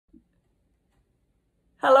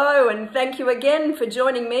Hello, and thank you again for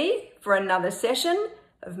joining me for another session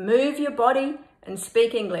of Move Your Body and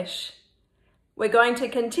Speak English. We're going to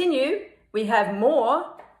continue. We have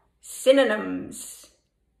more synonyms.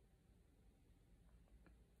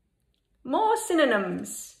 More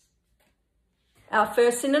synonyms. Our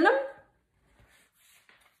first synonym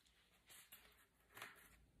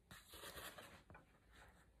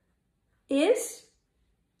is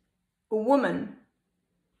woman.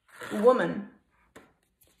 Woman.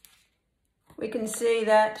 We can see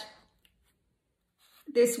that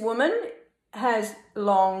this woman has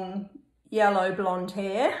long yellow blonde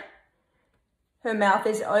hair. Her mouth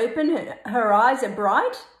is open, her eyes are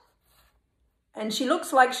bright, and she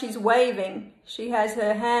looks like she's waving. She has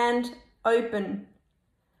her hand open.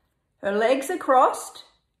 Her legs are crossed,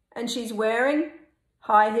 and she's wearing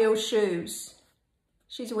high heel shoes.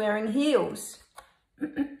 She's wearing heels.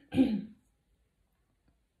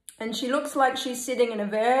 And she looks like she's sitting in a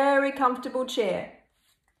very comfortable chair.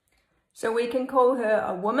 So we can call her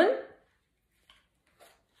a woman.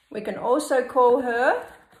 We can also call her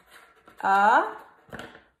a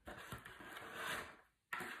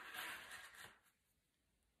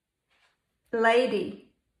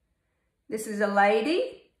lady. This is a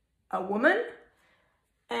lady, a woman.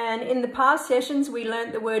 And in the past sessions, we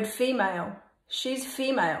learnt the word female. She's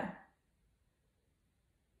female.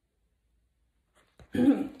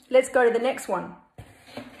 Let's go to the next one.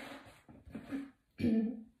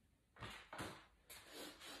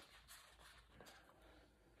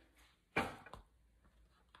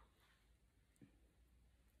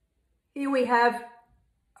 Here we have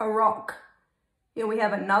a rock. Here we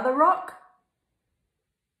have another rock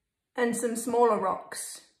and some smaller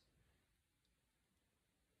rocks.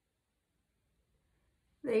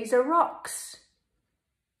 These are rocks.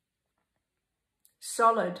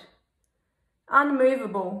 Solid.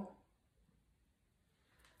 Unmovable.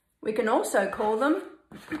 We can also call them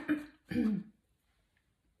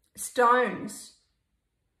stones.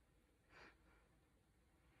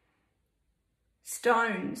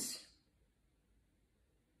 Stones.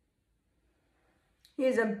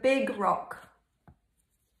 Here's a big rock.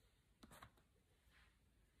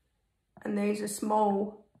 And these are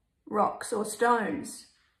small rocks or stones.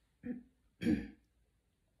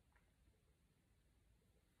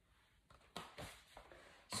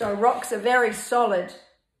 So rocks are very solid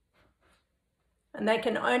and they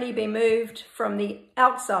can only be moved from the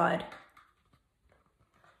outside.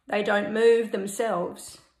 They don't move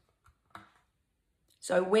themselves.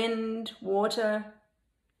 So wind, water,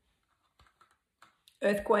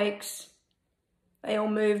 earthquakes, they all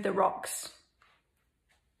move the rocks.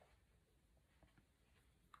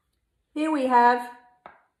 Here we have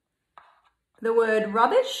the word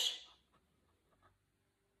rubbish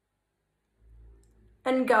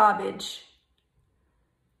and garbage.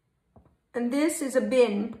 And this is a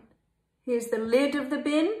bin. Here's the lid of the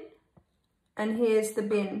bin, and here's the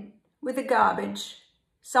bin with the garbage.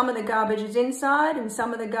 Some of the garbage is inside and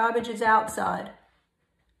some of the garbage is outside.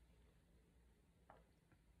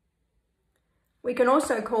 We can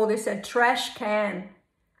also call this a trash can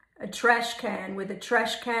with a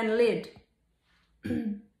trash can lid.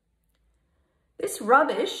 This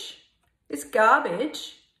rubbish, this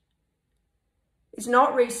garbage, is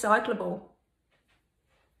not recyclable.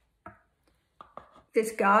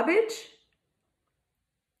 This garbage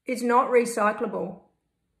is not recyclable.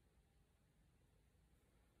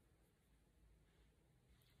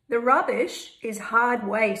 The rubbish is hard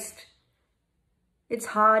waste. It's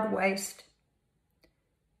hard waste.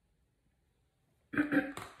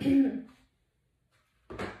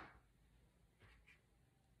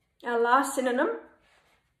 Our last synonym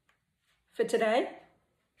for today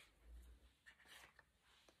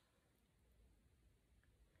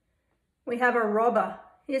we have a robber.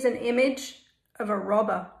 Here's an image of a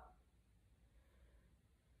robber.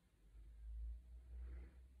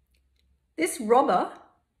 This robber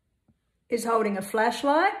is holding a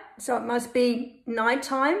flashlight, so it must be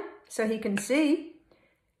nighttime so he can see.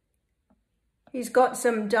 He's got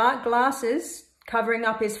some dark glasses covering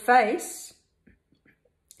up his face.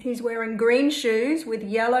 He's wearing green shoes with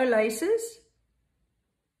yellow laces.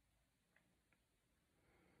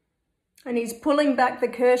 And he's pulling back the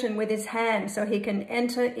curtain with his hand so he can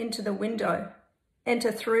enter into the window,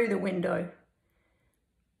 enter through the window.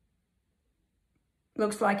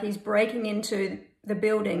 Looks like he's breaking into the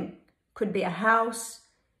building. Could be a house,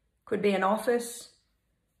 could be an office.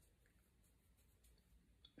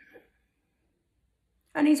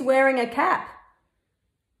 And he's wearing a cap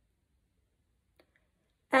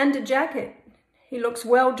and a jacket. He looks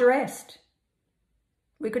well dressed.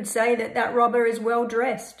 We could say that that robber is well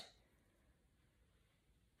dressed.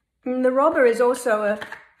 And the robber is also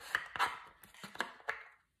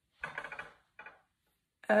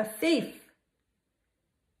a thief.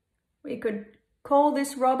 We could call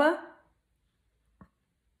this robber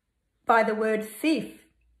by the word thief.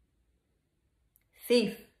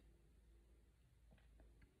 Thief.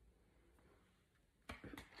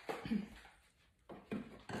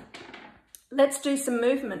 Let's do some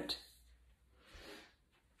movement.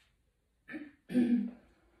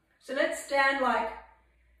 So let's stand like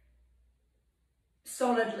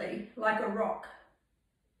solidly, like a rock.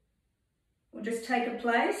 We'll just take a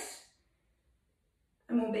place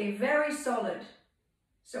and we'll be very solid.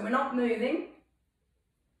 So we're not moving,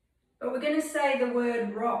 but we're going to say the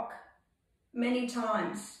word rock many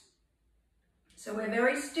times. So we're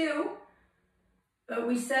very still, but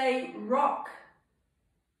we say rock.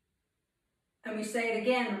 And we say it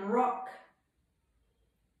again, rock.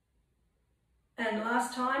 And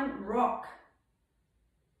last time, rock.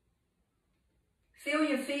 Feel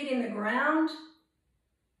your feet in the ground.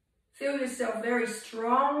 Feel yourself very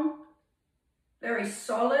strong, very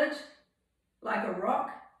solid, like a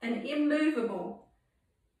rock, and immovable.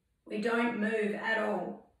 We don't move at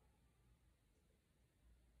all.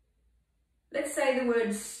 Let's say the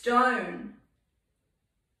word stone.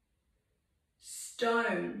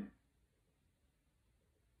 Stone.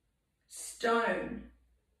 Stone.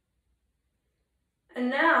 And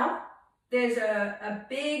now there's a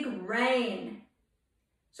big rain.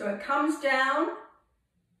 So it comes down.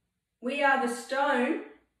 We are the stone,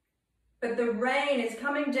 but the rain is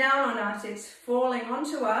coming down on us. It's falling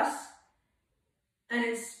onto us and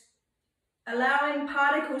it's allowing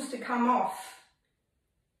particles to come off.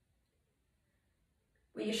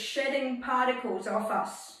 We are shedding particles off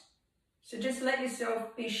us. So just let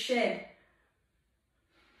yourself be shed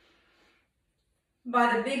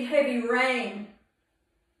by the big heavy rain.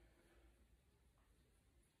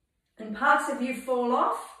 And parts of you fall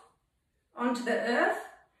off onto the earth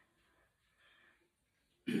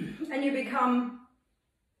and you become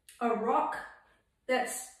a rock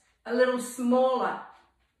that's a little smaller.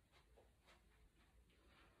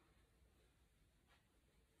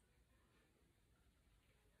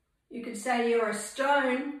 You could say you're a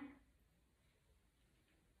stone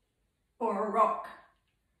or a rock.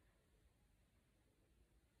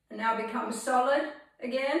 And now become solid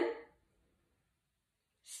again.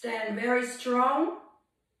 Stand very strong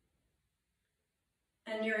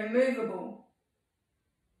and you're immovable.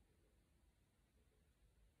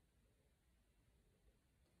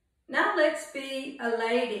 Now let's be a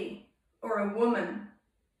lady or a woman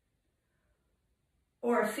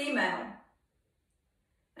or a female.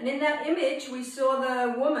 And in that image we saw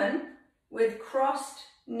the woman with crossed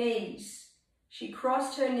knees. She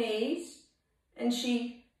crossed her knees and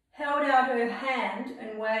she held out her hand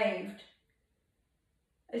and waved,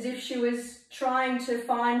 as if she was trying to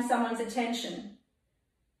find someone's attention.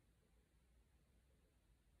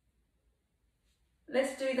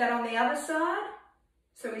 Let's do that on the other side.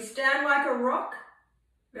 So we stand like a rock,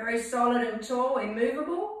 very solid and tall,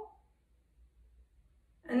 immovable.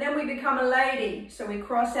 And then we become a lady. So we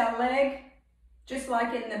cross our leg, just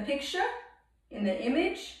like in the picture, in the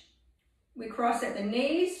image. We cross at the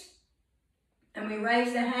knees and we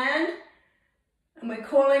raise the hand and we're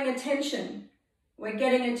calling attention. We're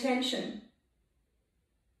getting attention.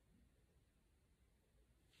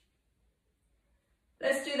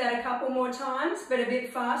 Let's do that a couple more times, but a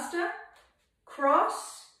bit faster.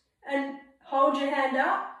 Cross and hold your hand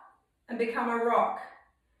up and become a rock.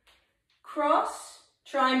 Cross,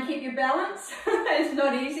 try and keep your balance. It's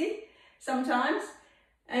not easy sometimes.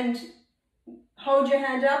 And hold your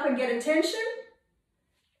hand up and get attention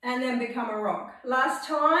and then become a rock. Last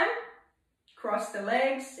time, cross the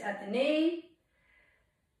legs at the knee.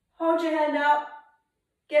 Hold your hand up,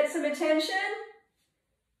 get some attention,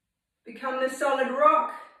 become the solid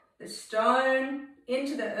rock, the stone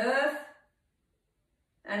into the earth.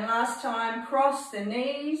 And last time, cross the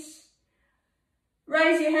knees,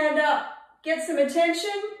 raise your hand up, get some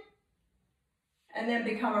attention, and then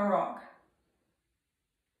become a rock.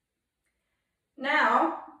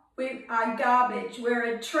 Now, we are garbage,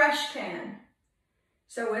 we're a trash can.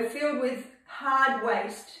 So we're filled with hard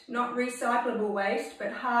waste, not recyclable waste,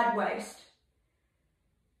 but hard waste.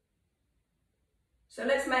 So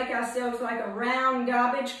let's make ourselves like a round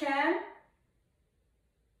garbage can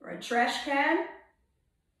or a trash can.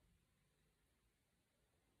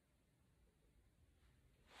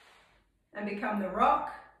 And become the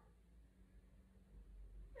rock.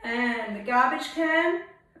 And the garbage can,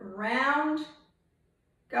 a round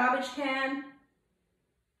garbage can,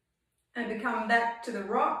 and become back to the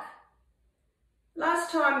rock.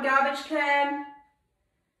 Last time, garbage can,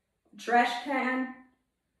 trash can,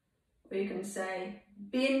 or you can say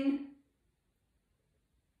bin,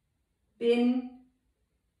 bin,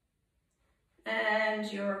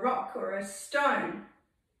 and you're a rock or a stone.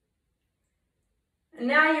 And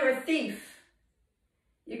now you're a thief.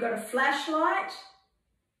 You've got a flashlight,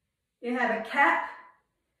 you have a cap,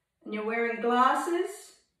 and you're wearing glasses.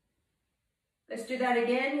 Let's do that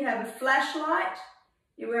again. You have a flashlight,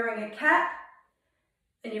 you're wearing a cap,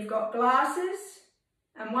 and you've got glasses.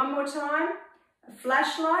 And one more time, a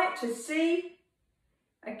flashlight to see,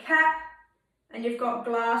 a cap, and you've got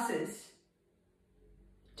glasses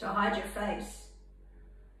to hide your face.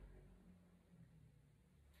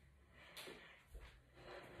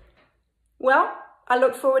 Well, I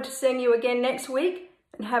look forward to seeing you again next week,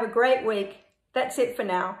 and have a great week. That's it for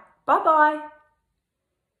now. Bye-bye.